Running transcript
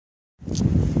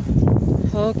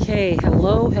Okay,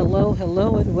 hello,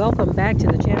 and welcome back to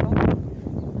the channel.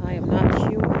 I am not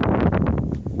sure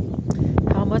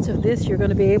how much of this you're going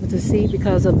to be able to see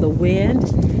because of the wind.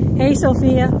 Hey,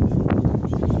 Sophia.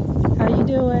 How you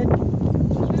doing?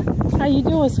 How you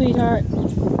doing, sweetheart?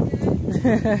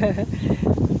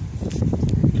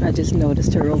 I just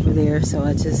noticed her over there, so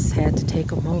I just had to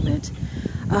take a moment.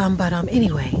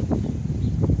 Anyway,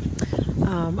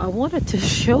 I wanted to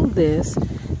show this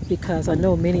because I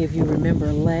know many of you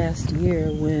remember last year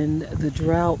when the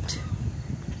drought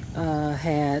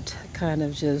had kind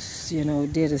of just,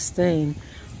 did its thing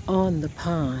on the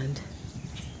pond.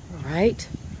 Right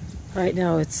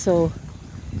now it's so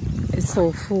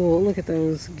full. Look at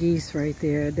those geese right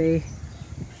there. They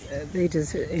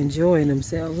just enjoying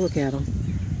themselves. Look at them.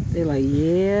 They're like,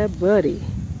 yeah, buddy.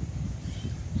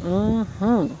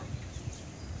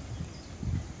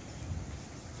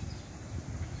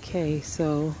 Okay,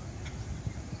 so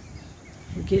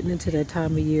we're getting into that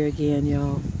time of year again,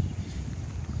 y'all.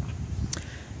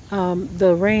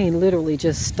 The rain literally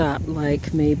just stopped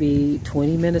like maybe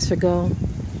 20 minutes ago.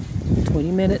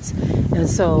 20 minutes. And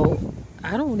so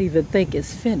I don't even think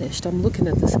it's finished. I'm looking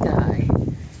at the sky,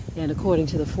 and according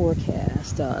to the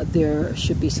forecast, there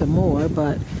should be some more,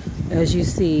 but as you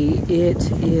see,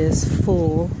 it is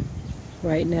full.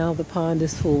 Right now the pond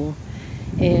is full,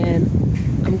 and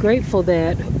I'm grateful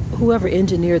that whoever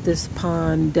engineered this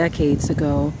pond decades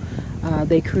ago,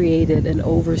 they created an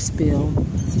overspill.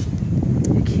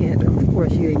 You can't, of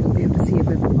course, you ain't gonna be able to see it,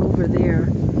 but over there,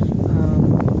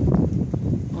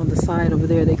 on the side over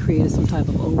there, they created some type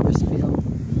of overspill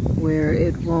where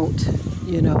it won't,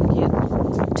 get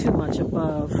too much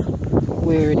above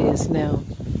where it is now.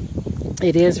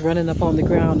 It is running up on the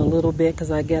ground a little bit because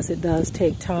I guess it does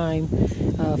take time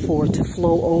for it to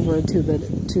flow over to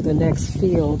the next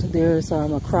field. There's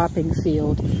a cropping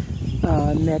field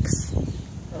next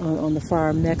on the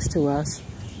farm next to us,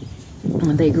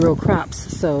 and they grow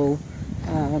crops. So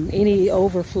any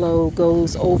overflow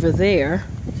goes over there.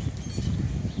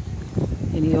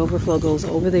 Any overflow goes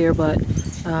over there, but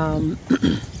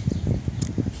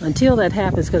until that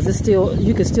happens, because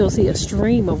you can still see a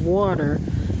stream of water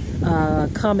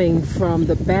coming from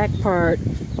the back part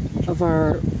of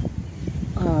our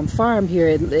farm here.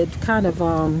 It kind of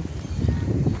I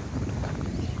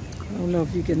don't know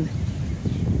if you can.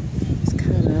 It's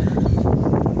kind of,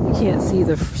 you can't see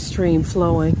the stream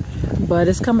flowing, but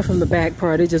it's coming from the back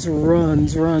part. It just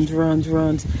runs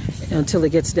until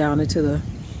it gets down into the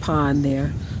pond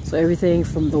there. So everything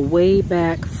from the way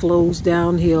back flows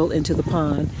downhill into the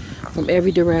pond from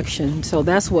every direction. So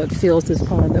that's what fills this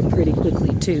pond up pretty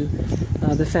quickly too.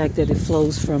 The fact that it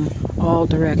flows from all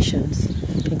directions,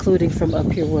 including from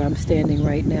up here where I'm standing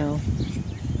right now.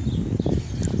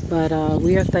 But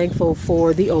we are thankful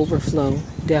for the overflow,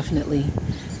 definitely.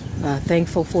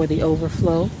 Thankful for the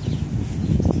overflow.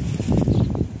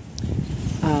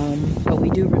 But we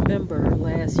do remember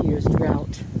last year's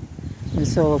drought. And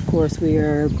so, of course, we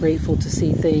are grateful to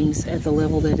see things at the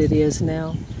level that it is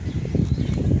now.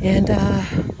 And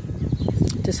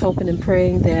just hoping and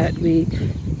praying that we,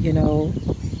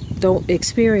 don't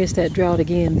experience that drought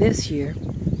again this year.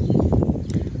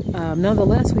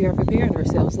 Nonetheless, we are preparing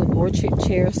ourselves. Look, more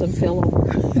chairs, some fell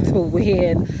over. The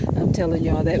wind, I'm telling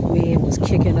y'all, that wind was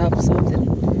kicking up.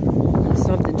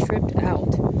 Something tripped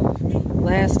out.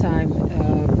 Last time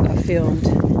I filmed,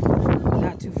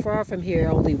 not too far from here,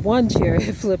 only one chair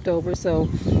had flipped over, so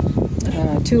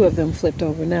two of them flipped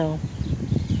over now.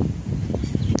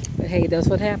 But hey, that's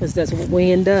what happens. That's what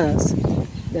wind does.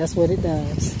 That's what it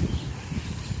does.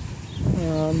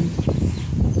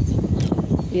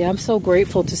 Yeah, I'm so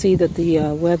grateful to see that the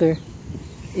weather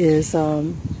is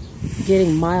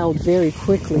getting mild very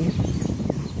quickly.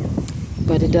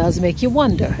 But it does make you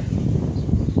wonder.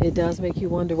 It does make you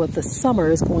wonder what the summer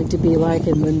is going to be like,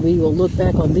 and when we will look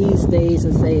back on these days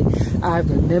and say, I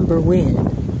remember when,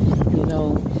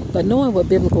 But knowing what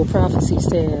biblical prophecy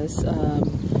says,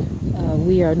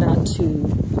 we are not to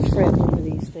fret over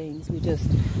these things. We just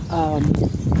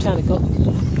trying to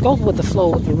go with the flow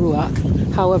with the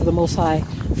Ruach. However the Most High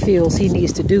feels He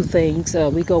needs to do things,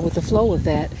 we go with the flow of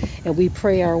that, and we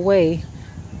pray our way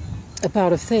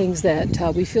about of things that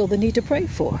we feel the need to pray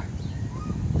for.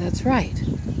 That's right.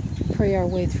 Pray our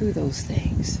way through those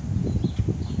things.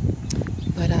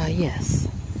 But yes,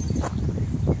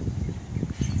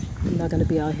 I'm not going to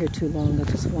be out here too long. I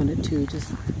just wanted to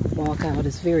just walk out.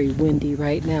 It's very windy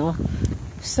right now.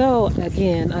 So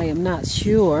again, I am not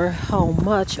sure how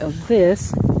much of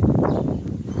this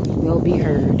will be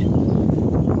heard.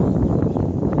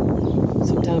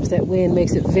 Sometimes that wind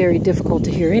makes it very difficult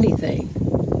to hear anything.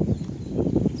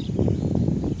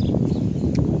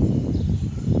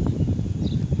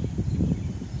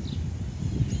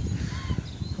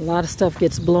 A lot of stuff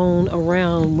gets blown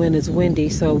around when it's windy,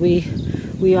 so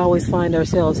we always find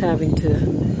ourselves having to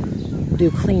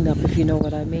do cleanup, if you know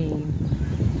what I mean.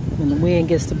 When the wind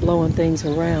gets to blowing things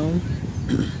around.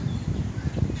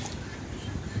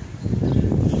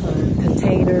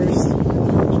 Containers.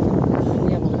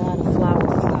 We have a lot of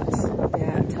flower pots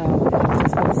that have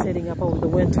just been sitting up over the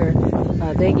winter.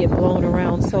 They get blown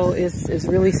around, so it's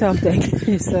really something.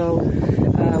 So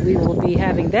we will be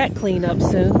having that cleanup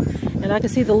soon. And I can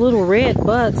see the little red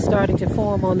buds starting to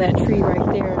form on that tree right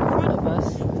there in front of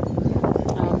us.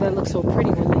 That looks so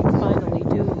pretty when they finally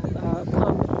do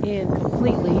come in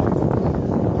completely.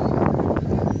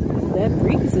 That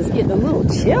breeze is getting a little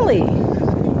chilly.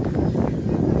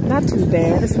 Not too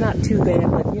bad. It's not too bad,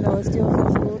 but you know, it still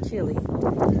feels a little chilly.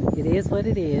 It is what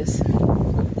it is.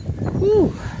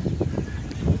 Whew.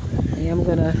 And I'm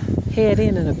gonna head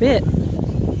in a bit.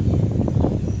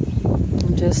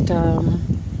 I'm just out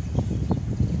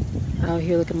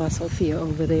here. Look at my Sophia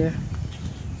over there.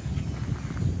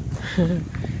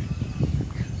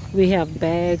 We have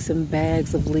bags and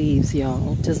bags of leaves,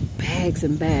 y'all. Just bags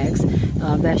and bags.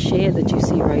 That shed that you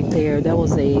see right there, that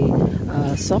was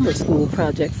a summer school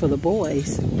project for the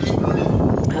boys.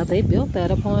 They built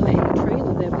that upon a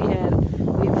trailer that we had.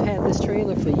 We've had this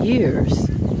trailer for years.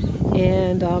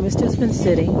 And it's just been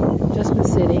sitting. And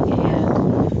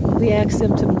we asked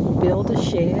them to build a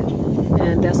shed.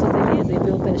 And that's what they did. They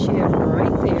built that shed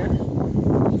right there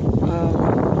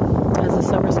as a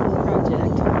summer school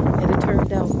project. And it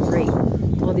turned out great.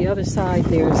 On the other side,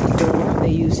 there's a door. They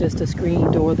used just a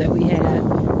screen door that we had,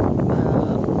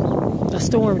 a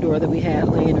storm door that we had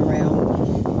laying around.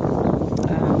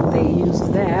 They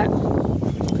used that.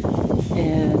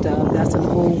 And that's an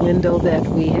old window that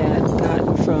we had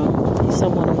gotten from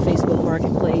someone on Facebook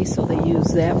Marketplace. So they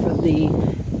used that for the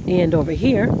end over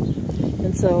here.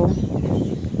 And so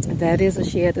that is a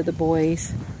shed that the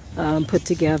boys put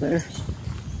together.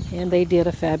 And they did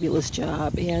a fabulous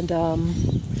job. And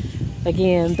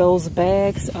again, those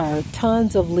bags are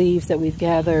tons of leaves that we've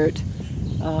gathered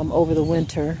over the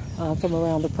winter from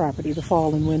around the property, the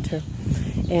fall and winter.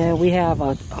 And we have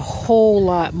a whole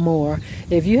lot more.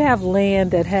 If you have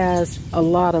land that has a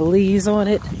lot of leaves on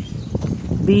it,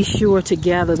 be sure to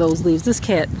gather those leaves. This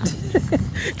cat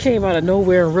came out of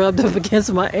nowhere and rubbed up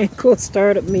against my ankle,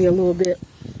 startled me a little bit.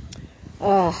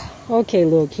 Okay,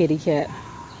 little kitty cat.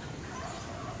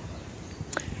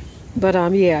 But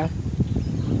yeah,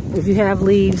 if you have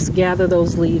leaves, gather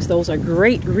those leaves. Those are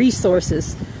great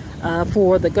resources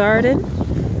for the garden.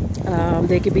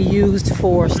 They could be used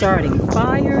for starting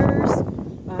fires,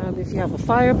 if you have a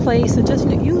fireplace, and just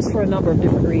used for a number of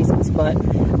different reasons. But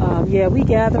yeah, we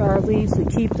gather our leaves, we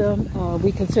keep them,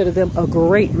 we consider them a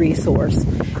great resource.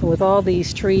 And with all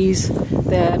these trees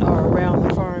that are around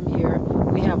the farm here,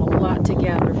 we have a lot to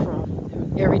gather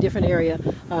from every different area.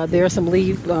 There are some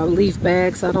leaf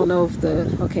bags. I don't know if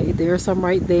okay, there are some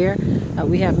right there.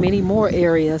 We have many more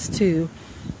areas too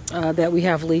that we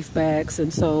have leaf bags,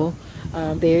 and so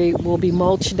they will be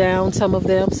mulched down, some of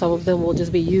them will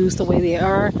just be used the way they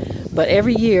are. But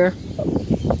every year,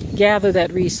 gather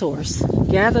that resource,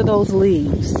 gather those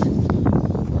leaves,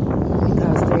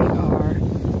 because they are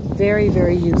very,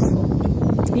 very useful.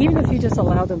 Even if you just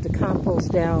allow them to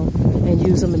compost down and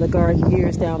use them in the garden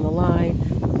years down the line,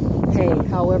 hey,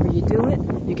 however you do it,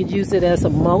 you could use it as a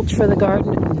mulch for the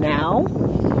garden now.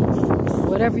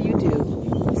 Whatever you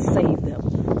do, save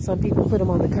them. Some people put them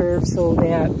on the curb so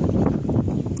that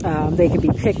they can be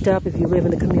picked up if you live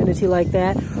in a community like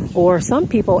that. Or some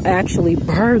people actually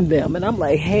burn them. And I'm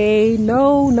like, hey,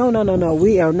 no.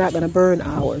 We are not going to burn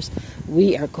ours.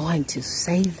 We are going to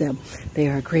save them. They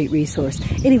are a great resource.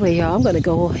 Anyway, y'all, I'm going to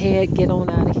go ahead, get on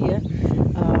out of here.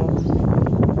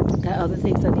 Got other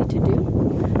things I need to do.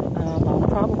 I'll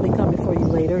probably come before you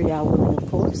later, y'all willing, of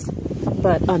course.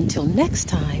 But until next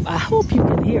time, I hope you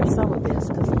can hear some of this,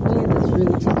 because the wind is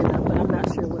really kicking up, but I'm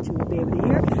not sure what you will be able to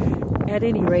hear. At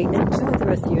any rate, enjoy the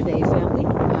rest of your day, family.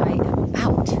 I am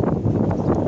out.